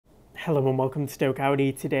Hello and welcome to Stoke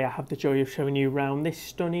Audi. Today I have the joy of showing you around this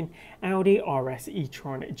stunning Audi RS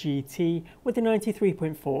E-Tron GT with a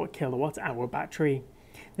 93.4 kWh battery.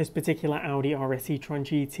 This particular Audi RS E-Tron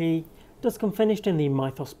GT does come finished in the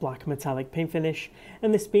Mythos Black metallic paint finish,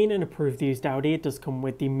 and this being an approved used Audi, it does come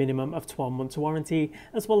with the minimum of 12 months warranty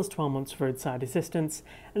as well as 12 months roadside assistance.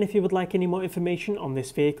 And if you would like any more information on this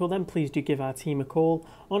vehicle, then please do give our team a call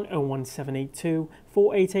on 01782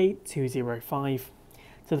 488 205.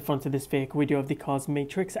 To the front of this vehicle we do have the car's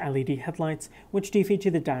matrix LED headlights, which do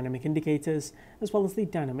feature the dynamic indicators as well as the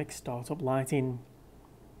dynamic startup lighting.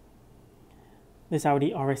 This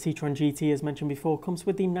Audi RS E-Tron GT, as mentioned before, comes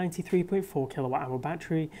with the 93.4 kWh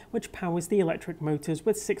battery, which powers the electric motors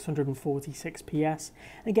with 646 PS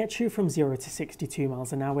and gets you from 0 to 62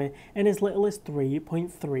 miles an hour in as little as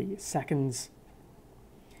 3.3 seconds.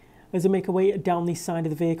 As we make our way down the side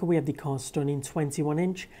of the vehicle, we have the car's stunning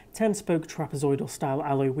 21-inch, 10-spoke trapezoidal style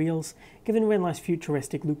alloy wheels, giving a real nice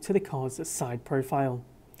futuristic look to the car's side profile.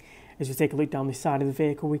 As we take a look down the side of the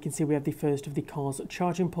vehicle, we can see we have the first of the car's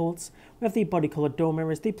charging ports, we have the body-coloured door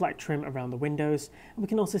mirrors, the black trim around the windows, and we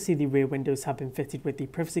can also see the rear windows have been fitted with the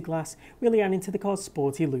privacy glass, really adding to the car's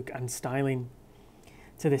sporty look and styling.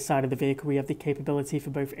 To this side of the vehicle we have the capability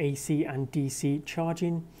for both AC and DC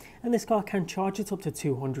charging, and this car can charge it up to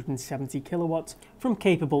 270 kilowatts from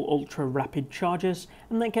capable ultra rapid chargers,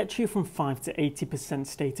 and that gets you from 5 to 80%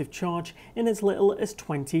 state of charge in as little as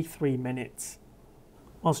 23 minutes.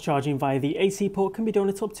 Whilst charging via the AC port can be done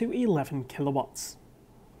at up to 11 kilowatts.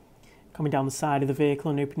 Coming down the side of the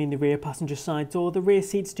vehicle and opening the rear passenger side door, the rear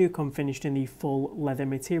seats do come finished in the full leather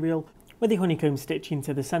material, with the honeycomb stitching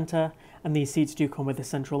to the centre, and these seats do come with a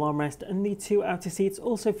central armrest, and the two outer seats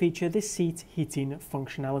also feature this seat heating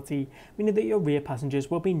functionality, meaning that your rear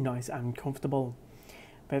passengers will be nice and comfortable.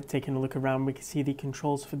 But taking a look around, we can see the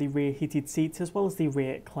controls for the rear heated seats as well as the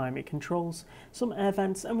rear climate controls, some air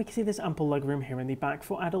vents, and we can see this ample legroom here in the back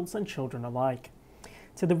for adults and children alike.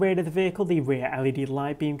 To the rear of the vehicle, the rear LED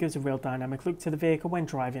light beam gives a real dynamic look to the vehicle when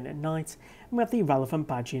driving at night, and we have the relevant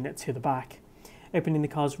badging to the back. Opening the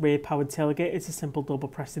car's rear powered tailgate is a simple double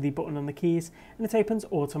press of the button on the keys, and it opens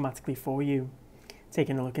automatically for you.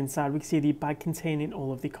 Taking a look inside, we can see the bag containing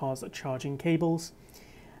all of the car's charging cables.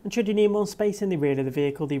 And should you need more space in the rear of the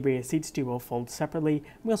vehicle, the rear seats do all fold separately,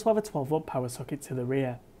 and we also have a 12-volt power socket to the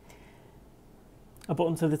rear. A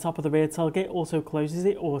button to the top of the rear tailgate also closes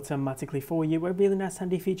it automatically for you, a really nice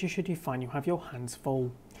handy feature should you find you have your hands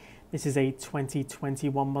full. This is a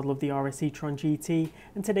 2021 model of the RS E-Tron GT,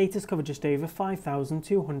 and to date has covered just over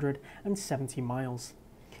 5,270 miles.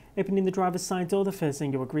 Opening the driver's side door, the first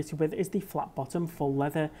thing you are greeted with is the flat bottom full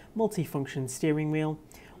leather multi-function steering wheel.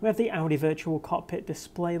 We have the Audi virtual cockpit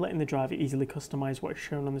display, letting the driver easily customise what is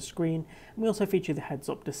shown on the screen, and we also feature the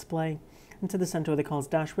heads-up display. And to the centre of the car's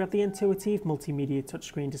dash we have the intuitive multimedia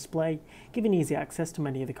touchscreen display, giving easy access to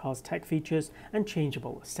many of the car's tech features and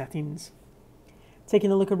changeable settings.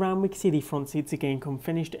 Taking a look around, we can see the front seats again come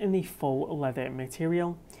finished in the full leather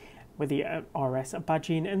material, with the RS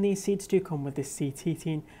badging, and these seats do come with this seat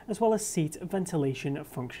heating as well as seat ventilation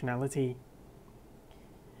functionality.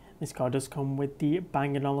 This car does come with the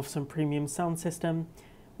Bang & Olufsen premium sound system,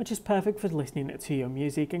 which is perfect for listening to your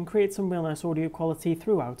music and creates some real nice audio quality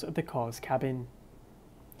throughout the car's cabin.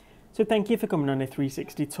 So thank you for coming on a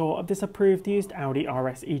 360 tour of this approved used Audi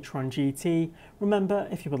RS E-Tron GT. Remember,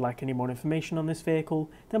 if you would like any more information on this vehicle,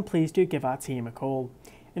 then please do give our team a call.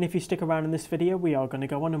 And if you stick around in this video, we are going to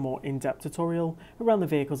go on a more in-depth tutorial around the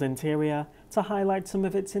vehicle's interior to highlight some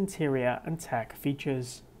of its interior and tech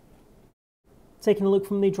features. Taking a look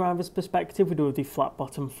from the driver's perspective, we do have the flat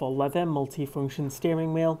bottom full leather multi-function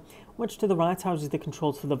steering wheel, which to the right houses the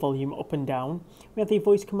controls for the volume up and down. We have the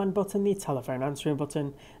voice command button, the telephone answering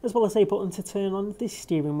button, as well as a button to turn on the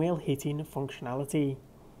steering wheel heating functionality.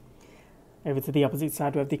 Over to the opposite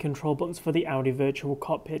side we have the control buttons for the Audi virtual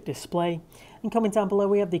cockpit display, and coming down below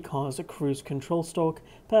we have the car's cruise control stalk,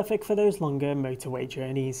 perfect for those longer motorway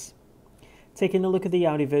journeys. Taking a look at the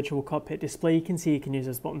Audi virtual cockpit display, you can see you can use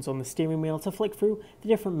those buttons on the steering wheel to flick through the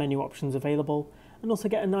different menu options available, and also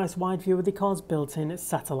get a nice wide view of the car's built-in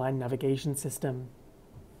satellite navigation system.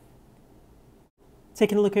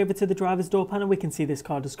 Taking a look over to the driver's door panel, we can see this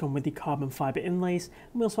car does come with the carbon fibre inlays,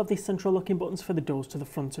 and we also have the central locking buttons for the doors to the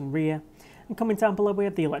front and rear. And coming down below we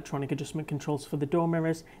have the electronic adjustment controls for the door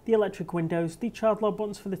mirrors, the electric windows, the child lock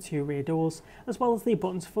buttons for the two rear doors, as well as the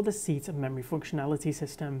buttons for the seat and memory functionality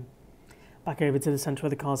system. Back over to the centre of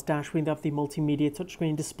the car's dash, we have the multimedia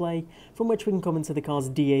touchscreen display, from which we can come into the car's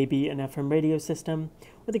DAB and FM radio system,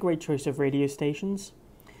 with a great choice of radio stations.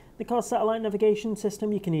 The car's satellite navigation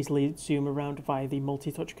system, you can easily zoom around via the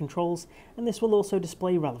multi-touch controls, and this will also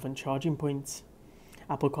display relevant charging points.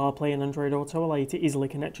 Apple CarPlay and Android Auto allow you to easily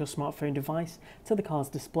connect your smartphone device to the car's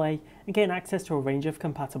display and gain access to a range of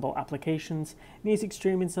compatible applications, music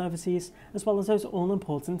streaming services, as well as those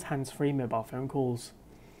all-important hands-free mobile phone calls.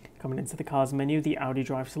 Coming into the car's menu, the Audi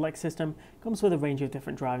Drive Select system comes with a range of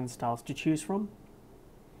different driving styles to choose from.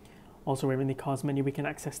 Also here in the car's menu we can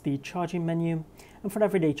access the charging menu, and for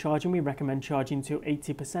everyday charging we recommend charging to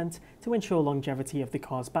 80% to ensure longevity of the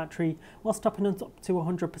car's battery, whilst topping it up to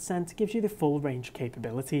 100% gives you the full range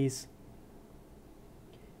capabilities.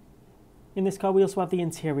 In this car we also have the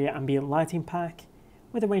interior ambient lighting pack,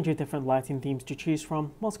 with a range of different lighting themes to choose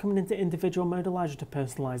from, whilst coming into individual mode allows you to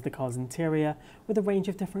personalise the car's interior with a range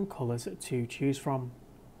of different colours to choose from.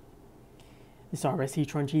 This RS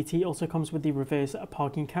E-Tron GT also comes with the reverse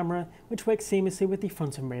parking camera, which works seamlessly with the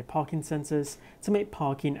front and rear parking sensors to make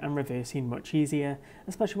parking and reversing much easier,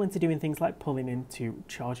 especially when doing things like pulling into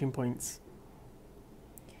charging points.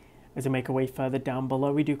 As we make our way further down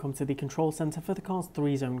below, we do come to the control centre for the car's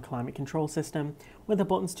 3-zone climate control system, with the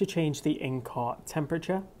buttons to change the in-car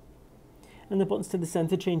temperature, and the buttons to the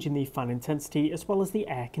centre changing the fan intensity as well as the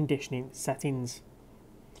air conditioning settings.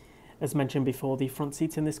 As mentioned before, the front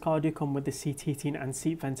seats in this car do come with the seat heating and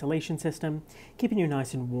seat ventilation system, keeping you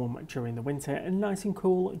nice and warm during the winter and nice and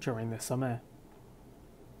cool during the summer.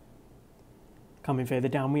 Coming further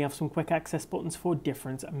down, we have some quick access buttons for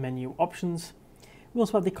different menu options. We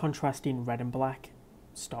also have the contrasting red and black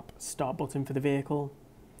stop-start button for the vehicle.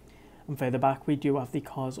 And further back we do have the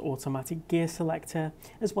car's automatic gear selector,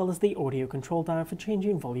 as well as the audio control dial for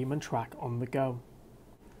changing volume and track on the go.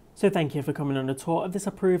 So thank you for coming on a tour of this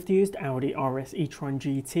approved used Audi RS E-Tron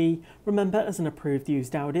GT. Remember, as an approved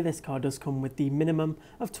used Audi, this car does come with the minimum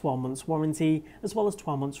of 12 months warranty, as well as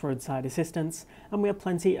 12 months roadside assistance, and we have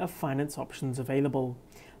plenty of finance options available.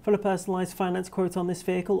 For a personalised finance quote on this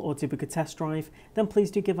vehicle or to book a test drive, then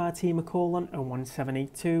please do give our team a call on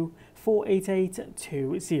 01782 488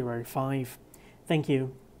 205. Thank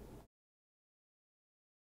you.